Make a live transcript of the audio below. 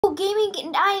Hello Gaming,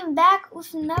 and I am back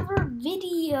with another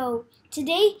video.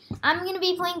 Today I'm going to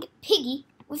be playing Piggy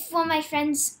with one of my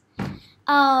friends,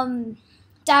 Realist7,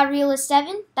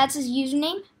 that's his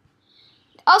username.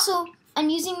 Also, I'm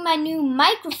using my new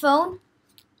microphone,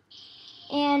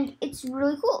 and it's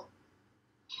really cool.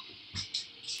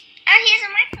 Oh, here's a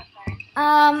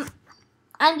microphone.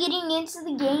 I'm getting into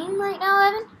the game right now,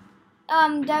 Evan.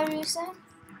 Realist7.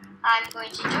 I'm going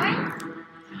to join.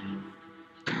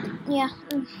 Yeah.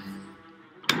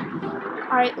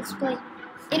 Alright, let's play.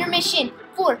 Intermission.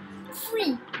 4,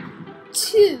 3,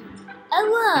 2,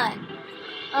 1.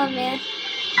 Oh man.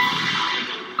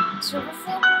 Server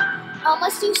 4.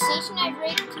 Let's do stationary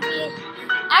rate to be.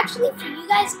 Actually, for you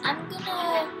guys, I'm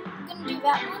gonna do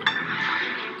that one,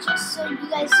 just so you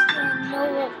guys can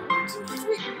know what 1, 2,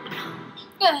 3.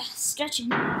 Ugh, stretching.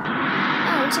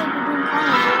 Oh, looks like we're doing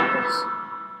climbing.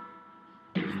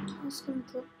 Let's go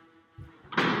click.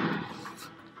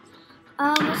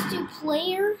 Let's do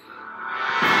player.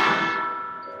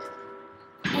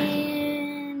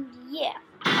 And yeah.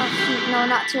 Oh shoot, no,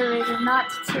 not Terrator, not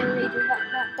Terrator.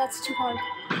 That's too hard.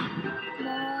 Come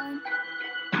on.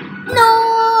 No!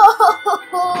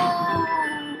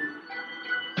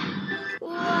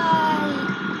 Why?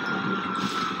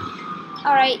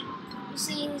 Alright, you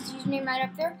see his username right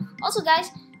up there. Also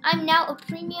guys, I'm now a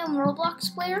premium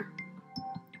Roblox player.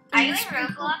 Are you in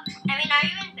Roblox? I mean, are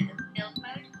you in build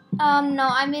mode? No,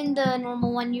 I'm in the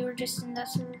normal one. You were just in the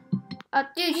server.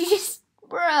 Dude, you just,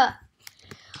 bruh.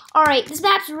 Alright, this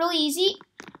map's really easy.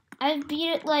 I've beat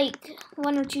it like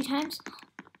 1 or 2 times.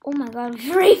 Oh my god,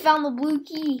 we already found the blue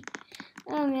key.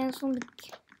 Oh man, it's one of the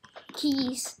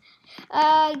keys.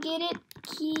 Get it?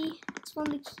 Key. It's one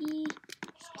of the keys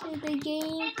to the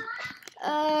game.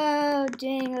 Oh,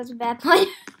 dang, that's a bad point.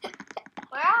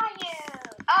 Where are you?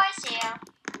 Oh, I see you.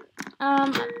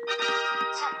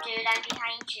 What's up, dude? I'm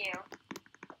behind you.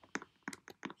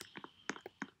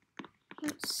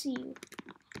 Let's see.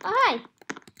 Oh, hi.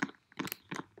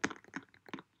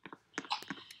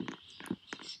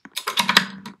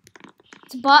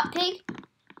 It's a bot pig,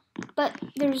 but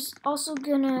there's also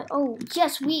gonna. Oh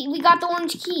yes, we got the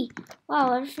orange key.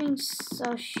 Wow, everything's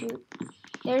so shoot.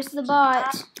 There's the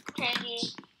bot.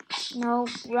 Piggy. No,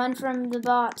 run from the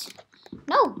bot.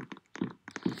 No.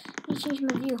 Let me change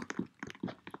my view.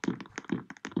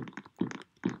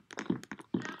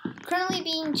 Currently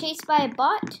being chased by a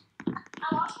bot.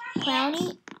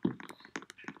 Clowny.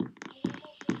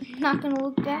 Not gonna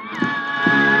look back.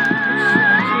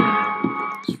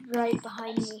 He's right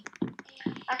behind me.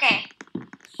 Okay.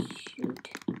 Shoot.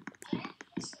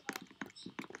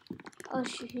 Oh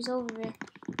shoot, he's over there.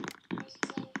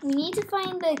 We need to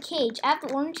find the cage. I have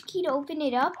the orange key to open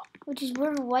it up, which is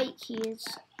where the white key is.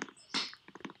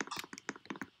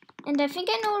 And I think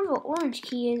I know where the orange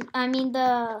key is. I mean,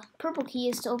 the purple key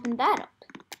is to open that up.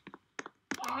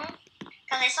 Because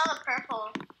I saw the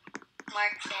purple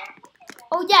mark there.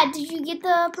 Oh yeah, did you get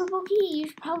the purple key? You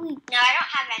should probably... No, I don't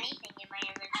have anything in my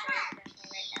inventory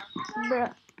right now.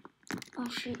 Bruh. Oh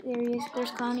shoot, there he is.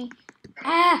 There's Connie.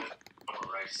 Ah!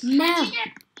 No!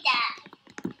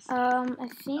 I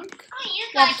think... Oh, you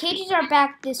Yeah, guys... the cages are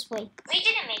back this way. We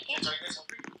didn't make it.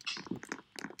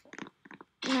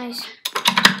 Nice.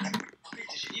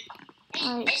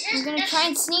 Alright, Is I'm gonna try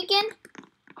and sneak in.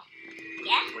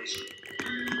 Yeah?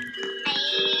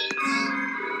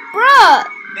 Bruh!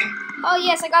 Oh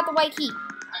yes, I got the white key.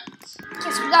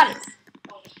 Yes, we got it.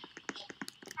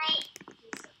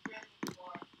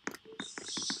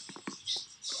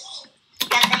 You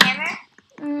got the hammer?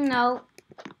 No.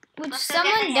 Which What's the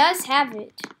someone hammer? does have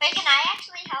it. Wait, can I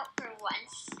actually help for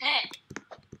once?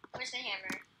 Where's the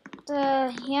hammer?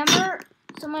 The hammer,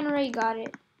 someone already got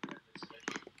it.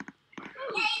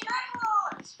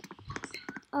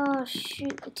 Oh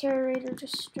shoot, the Terrator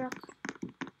just struck.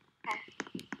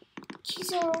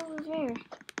 Keys are over there.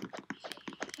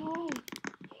 Oh.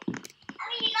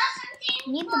 You got something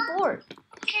Need the board.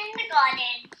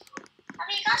 kindergarten.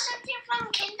 You got something from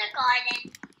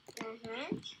kindergarten.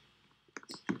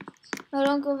 No,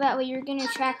 don't go that way. You're gonna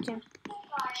attract him.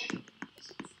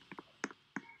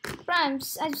 Bro, I'm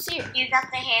serious. You got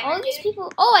the hammer, All these dude?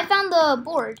 people. Oh, I found the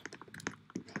board.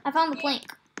 I found the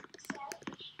plank.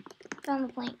 Found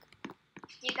the plank.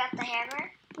 You got the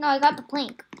hammer? No, I got the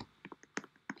plank.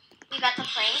 You got the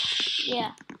plank?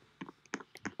 Yeah.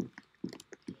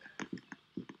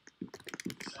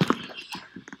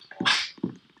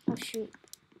 Oh shoot.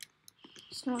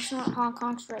 Snort, Hong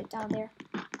Kong's right down there.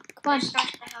 Come on.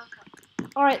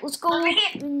 Alright, let's go in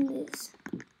this.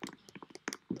 I'm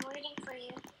waiting for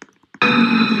you.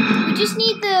 We just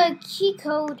need the key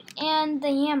code and the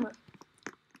hammer.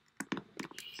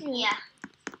 Shoot. Yeah.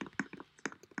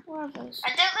 Where are those?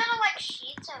 Are there little like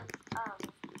sheets of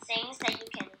things that you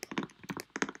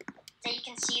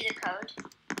can see the code?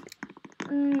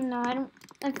 No, I don't.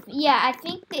 Yeah, I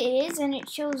think it is, and it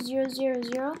shows 000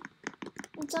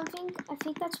 and something. I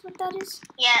think that's what that is.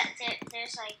 Yeah,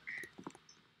 there's like.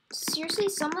 Seriously,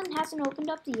 someone hasn't opened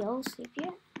up the yellow safe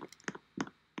yet?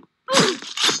 Oh,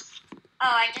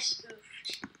 I just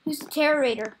oofed. Who's the Terror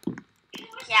Raider?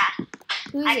 Yeah.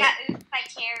 Who is I it? got oofed by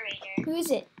Terror Raider. Who is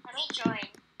it? Let me join.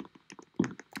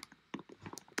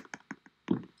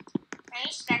 Let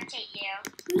me spectate you.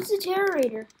 Who's the Terror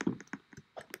Raider?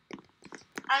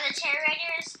 Oh, the Terror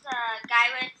Raider is the guy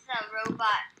with the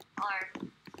robot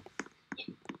arm.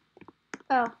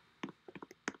 Oh.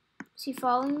 Is he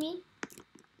following me?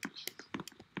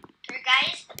 The guy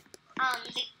is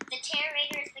the Terror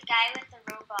Raider is the guy with the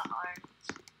robot arm.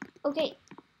 Okay.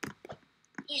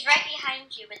 He's right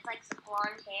behind you with like the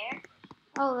blonde hair.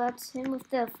 Oh, that's him with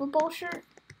the football shirt?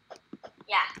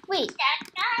 Yeah. Wait. That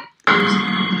guy.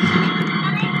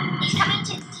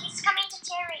 He's coming to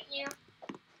terrorate you.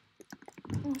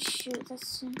 Oh shoot,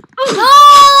 that's him. No!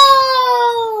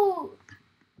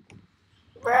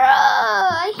 Bruh,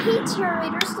 I hate Terror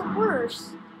Raiders, the worst.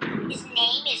 His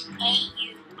name is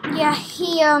AU. Yeah,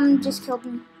 he just killed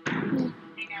me. I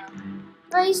know.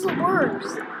 Bruh, he's the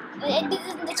worst.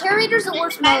 The Terror Raider's the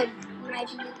worst mode, in my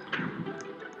opinion.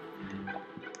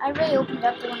 I already opened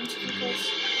up the one to this.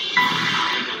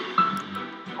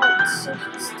 Oh, so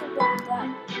he's still doing that.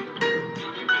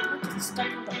 Look, it's stuck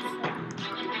in that shit.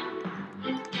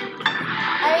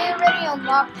 I already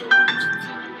unlocked the one to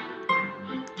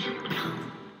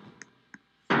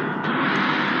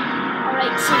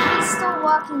Alright, so he's still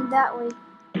walking that way.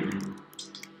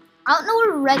 I don't know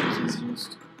where red key's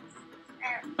used.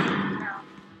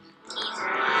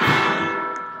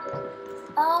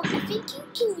 I think you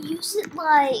can use it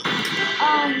like,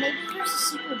 maybe there's a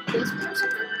secret basement or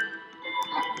something?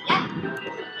 Yeah,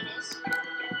 it is.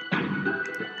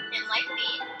 It might be.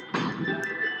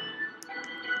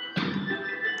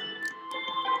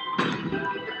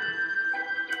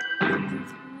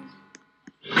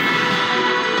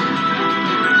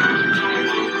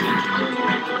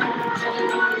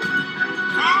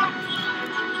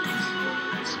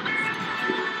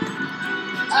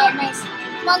 Nice.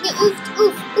 Come on, get oofed,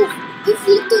 oof,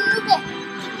 little nube.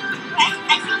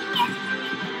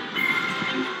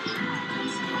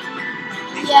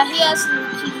 Yeah, he has the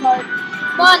key card.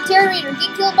 Come on, Terror Raider,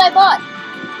 get killed by bot.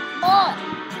 Come on.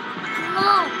 Come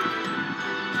on.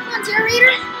 Come on, Terror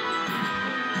Raider.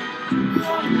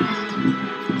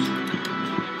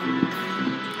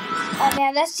 Oh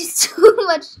man, that's just too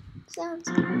much sounds.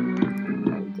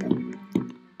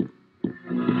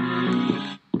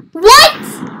 What?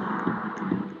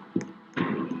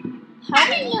 How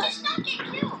did he just not get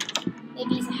killed?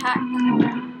 Maybe he's a hack.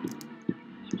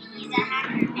 Maybe he's a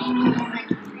hacker. Maybe he's like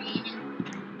creative.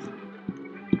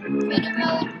 Creative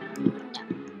mode? No.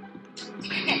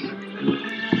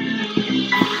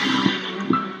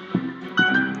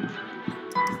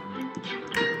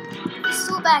 He's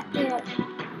still back there.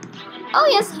 Oh,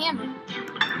 he has a hammer.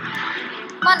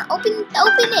 Come on, open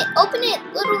it,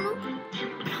 little noob.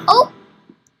 Open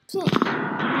it.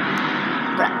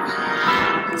 Bruh.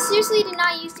 He seriously did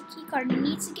not use the key card. He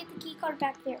needs to get the key card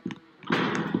back there.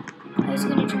 I was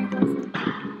gonna try and go for it.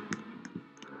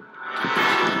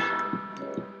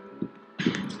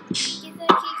 Get that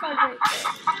key card right there.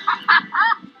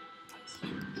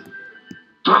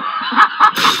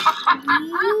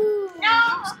 No!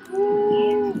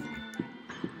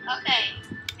 Okay.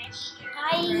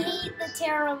 I hate the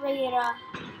Terror Raider.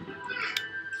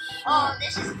 Oh,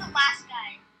 this is the last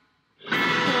guy.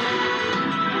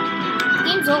 The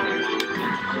game's over.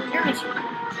 Intermission.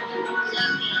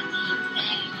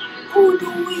 Oh no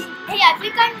wait. Hey, I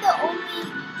think I'm the only.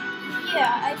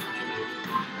 Yeah,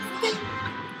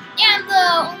 I'm the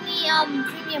only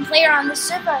premium player on the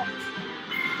server.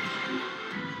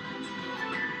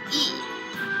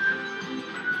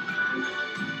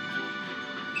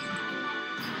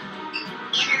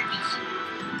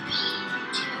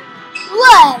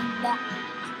 One.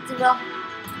 0.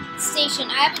 Station.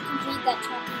 I haven't completed that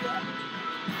chapter yet.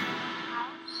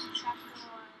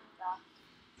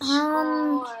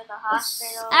 The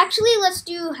hospital. Actually, let's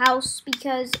do house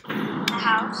because. The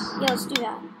house? Yeah, let's do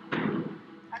that.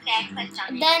 Okay, I clicked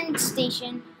on it. Then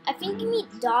station. I think you meet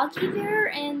Doggy there,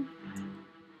 and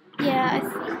yeah, I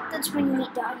think that's when you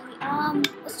meet Doggy.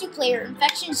 Let's do player.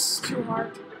 Infection is too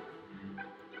hard.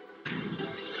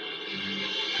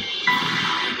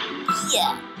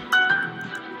 Yeah.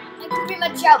 I can pretty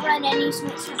much outrun any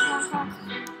smart hawk.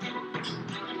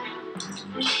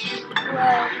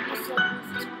 Well, just like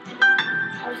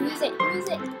I was Who's it? Who's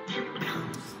it?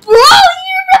 Bro,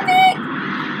 you're ripping!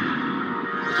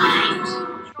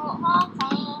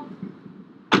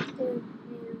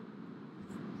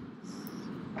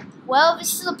 Well,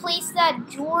 this is the place that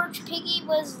George Piggy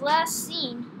was last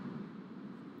seen.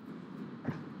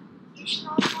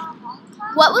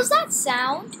 What was that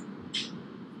sound?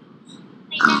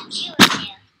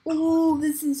 Oh,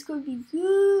 this is gonna be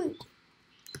good.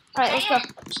 Alright, let's go.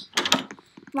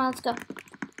 Come on, let's go.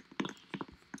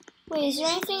 Wait, is there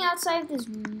anything outside of this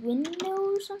window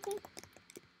or something?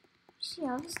 See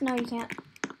how this? No, you can't.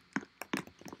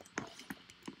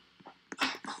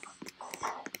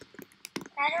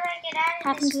 How do I get out of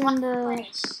Happens this in the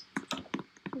place?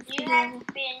 You have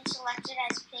been selected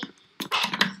as piggy.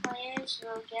 Players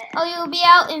will get... Oh, you'll be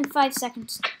out in 5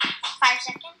 seconds. 5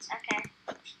 seconds? Okay.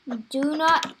 Do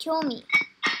not kill me.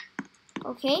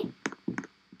 Okay?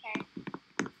 Okay.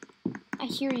 I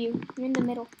hear you. You're in the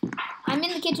middle. I'm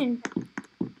in the kitchen.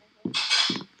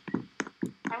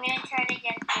 I'm gonna try to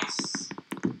get this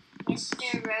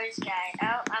Mr. Rose guy.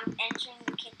 Oh, I'm entering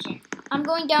the kitchen. I'm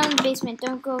going down in the basement.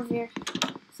 Don't go over here.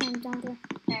 I'm down there.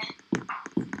 Okay.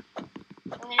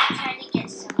 I'm gonna try to get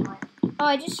someone. Oh,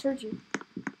 I just heard you.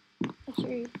 I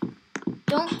hear you.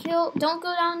 Don't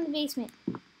go down in the basement.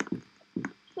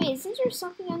 Wait, isn't there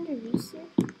something underneath here?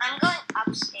 I'm going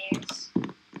upstairs.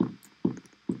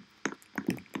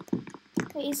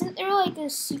 Wait, isn't there like a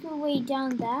secret way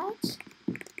down that?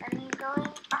 I'm going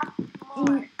up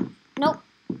more. Nope.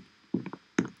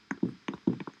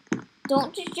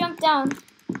 Don't just jump down.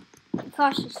 Be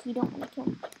cautious, you don't want to kill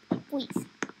me. Please.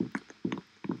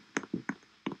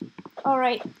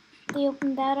 Alright. They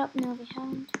opened that up, no they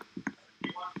haven't.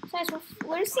 Guys,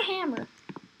 where's the hammer?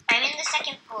 I'm in the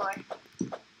 2nd floor.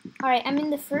 Alright, I'm in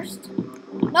the 1st.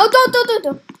 No, don't.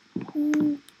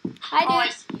 Hi,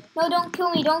 dude. No, don't kill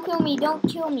me, don't kill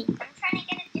me. I'm trying to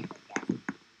get a different guy.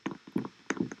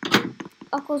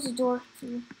 I'll close the door for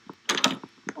you.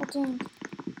 Oh, dang.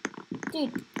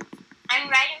 Dude. I'm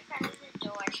right in front of the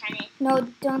door trying to... No,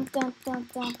 don't kill me.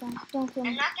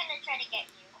 I'm not gonna try to get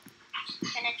you.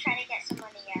 I'm gonna try to get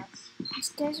somebody else.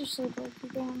 These guys are so good. You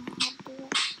don't know how to do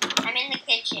it. I'm in the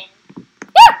kitchen.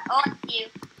 Yeah! Oh, it's you.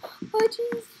 Oh,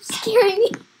 jeez. You're scaring me.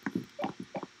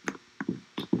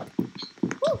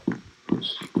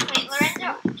 Wait, Lorenzo,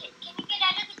 can you get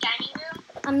out of the dining room?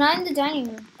 I'm not in the dining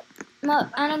room.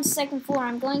 I'm on the 2nd floor.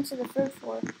 I'm going to the 3rd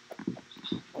floor.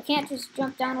 I can't just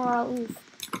jump down or I'll oof.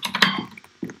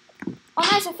 Oh,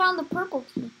 nice. I found the purple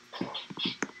key.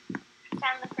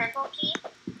 Found the purple key?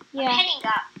 Yeah. I'm heading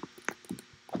up.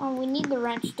 Oh, we need the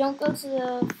wrench. Don't go to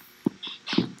the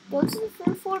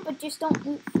 3rd floor, but just don't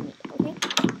oof me, okay?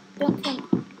 Don't kill me.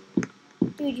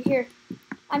 Dude, you're here.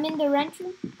 I'm in the wrench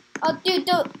room. Oh, dude,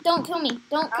 don't kill me.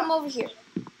 Don't come over here.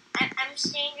 I'm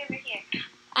staying over here.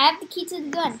 I have the key to the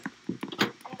gun.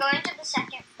 I'm going to the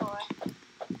 2nd floor.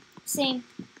 Same.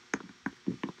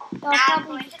 Now I'm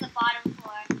going to the bottom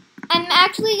floor. I'm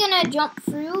actually gonna jump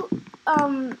through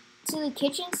to the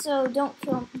kitchen, so don't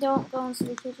go into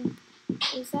the kitchen.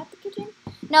 Is that the kitchen?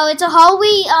 No, it's a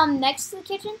hallway next to the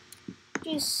kitchen.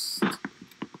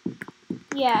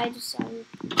 Yeah, I just saw you.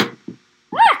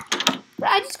 Ah!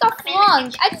 I just got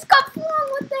flung.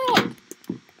 What the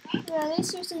heck? Yeah, they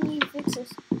seriously need to fix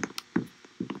this.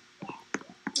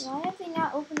 Why have they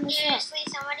not opened this up? Seriously,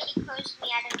 somebody closed me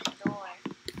out of the door.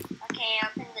 Okay,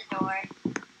 open the door.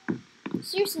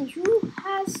 Seriously, who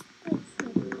has this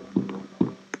thing?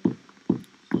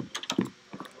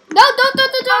 No,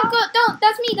 don't go. Don't.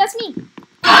 That's me.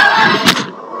 I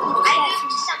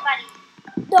moved somebody.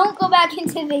 Don't go back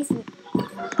into the basement.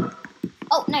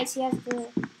 Oh, nice. He has the...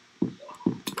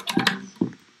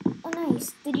 Oh,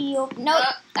 nice. Did he open... No.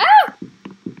 Ah!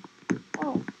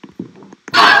 Oh.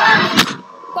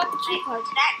 Got the key card.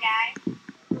 To that guy.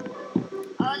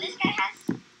 Oh, this guy has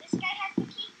the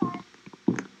key card.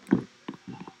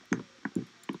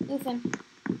 Move him.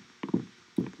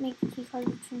 Make the key card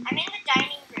return. I'm in the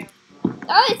dining room.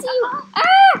 Oh, it's you!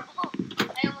 Ah! Oh,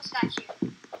 I almost got you.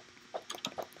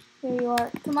 Here you are.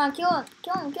 Come on, kill him.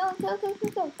 Kill.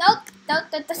 Don't.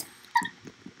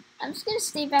 I'm just gonna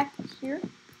stay back here.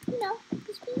 You know,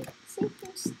 just be safe.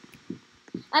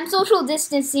 I'm social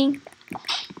distancing.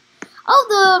 Oh,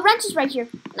 the wrench is right here.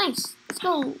 Nice. Let's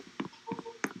go.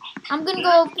 I'm gonna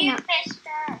go open up.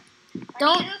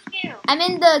 Don't. I'm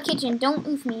in the kitchen. Don't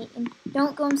oof me. And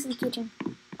don't go into the kitchen.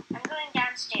 I'm going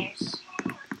downstairs.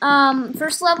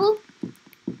 1st level?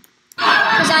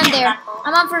 Because I'm there.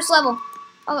 I'm on 1st level.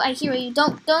 Oh, I hear you.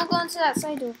 Don't go into that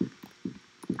side door.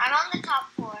 I'm on the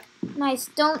top floor. Nice.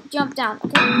 Don't jump down,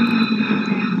 okay?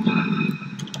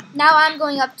 Now I'm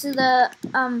going up to the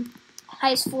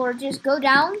highest floor. Just go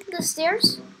down the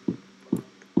stairs.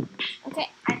 Okay.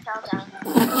 I fell down.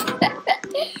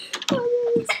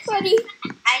 Oh, it's funny.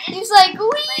 I just He's like,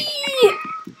 wee!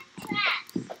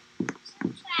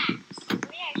 some traps.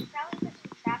 Wait, I should probably put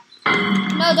some traps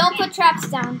down. No, don't put traps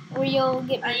down, or you'll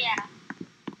get Oh me. yeah.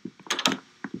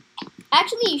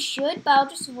 Actually, you should, but I'll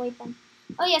just avoid them.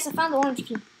 Oh yes, I found the orange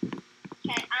key.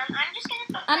 Okay, I'm just gonna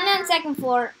put I'm on second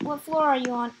floor. What floor are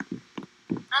you on?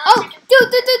 Oh,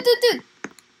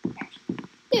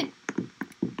 Dude!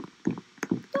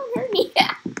 Don't hurt me.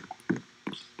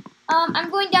 I'm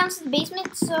going down to the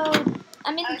basement, so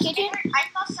I'm in the kitchen. I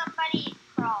saw somebody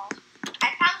crawl. I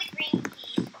found the green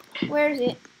key. Where is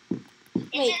it?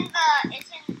 Wait.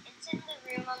 It's in the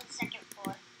room on the second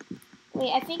floor.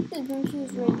 Wait, I think the green key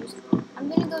is ready. I'm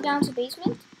gonna go down to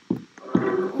basement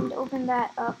and open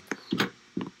that up.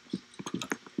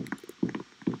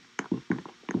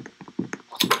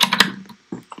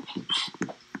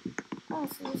 Oh,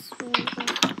 so this is really good.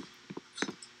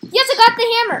 Yes, I got the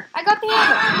hammer.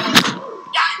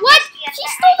 What? She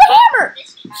stole the hammer.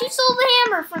 She stole the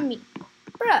hammer from me.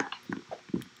 Bruh.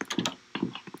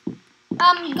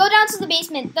 Go down to the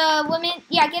basement. The woman,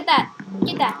 yeah, get that.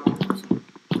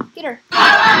 Get her.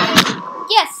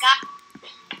 Yes.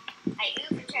 I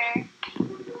oofed her.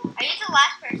 Are you the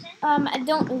last person?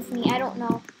 Don't oof me. I don't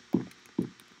know.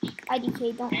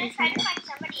 IDK, don't I'm oof trying me. to find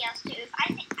somebody else to oof. I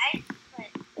think I could.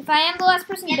 If I am the last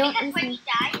person, Yeah, don't because oof when me. he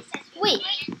dies, it says oof. Wait.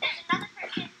 There's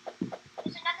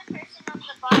another person on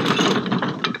the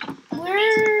bottom.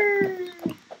 Where?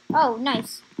 Oh,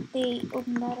 nice. They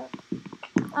opened that up.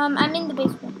 I'm in the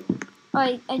basement. Oh,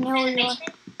 I know where you are.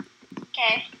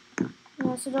 Okay.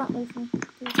 Yeah, so don't leave me,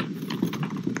 please.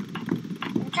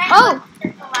 I'm trying Oh! to look for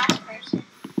the last person.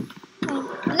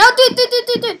 No,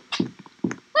 dude!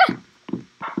 Ah!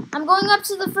 I'm going up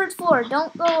to the first floor.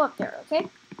 Don't go up there, okay?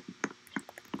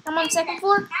 I'm on second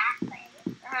floor.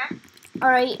 Uh-huh.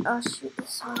 Alright, oh shoot,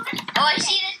 this one. Oh, I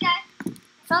see this guy.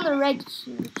 Found the red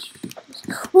key.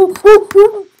 Oh,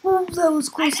 that was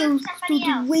close. That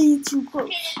was way too close.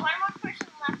 Okay, there's one more person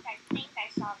left. I think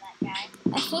I saw that guy.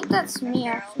 I think that's me,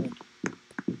 actually.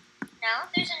 No,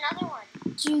 there's another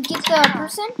one. Did you get the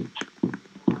person?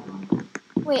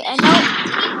 Wait, I know.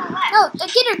 No,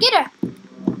 get her.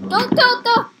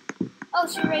 Don't. Oh,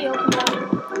 she already opened up.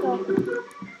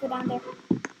 Go down there.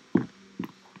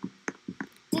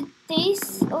 Did they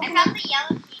open I found the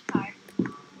yellow key card.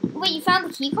 Wait, you found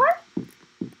the key card?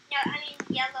 No, I mean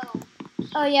yellow.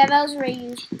 Oh yeah, that was already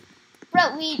used.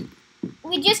 Bro,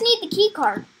 we just need the key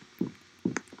card.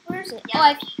 Where is it?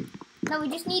 Yellow Oh, no, we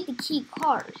just need the key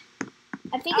card.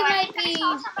 I think I it might I be.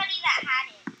 saw somebody that had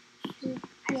it.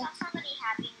 I Yeah. saw somebody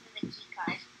having the key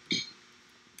card.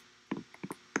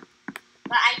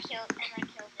 But I killed him.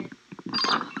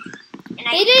 And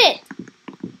They did it!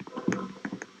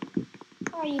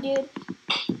 How are you, dude?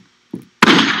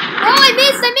 Oh, I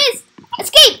missed!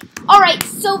 Escape! Alright,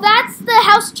 so that's the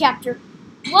house chapter.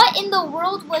 What in the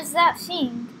world was that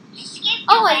thing?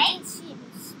 Oh, I didn't see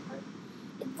this part.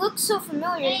 It looks so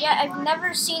familiar, yet I've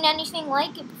never seen anything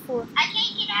like it before. I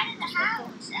can't get out of the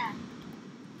house.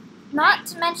 Not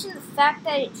to mention the fact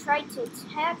that it tried to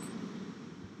attack.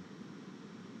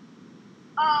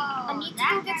 Oh, I need to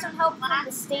go get some help from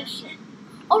the station.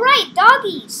 Alright,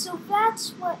 doggies! So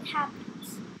that's what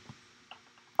happens.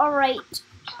 Alright.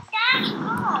 Daddy,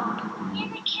 oh,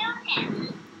 never killed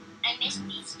him. I missed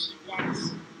these two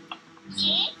guys.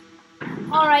 See?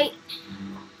 Alright.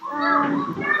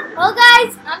 Well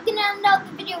guys, I'm gonna end out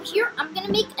the video here. I'm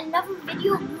gonna make another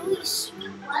video really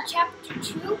soon on chapter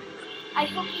 2. I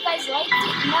hope you guys liked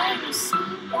it, and I will see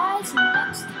you guys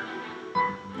next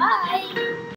time. Bye!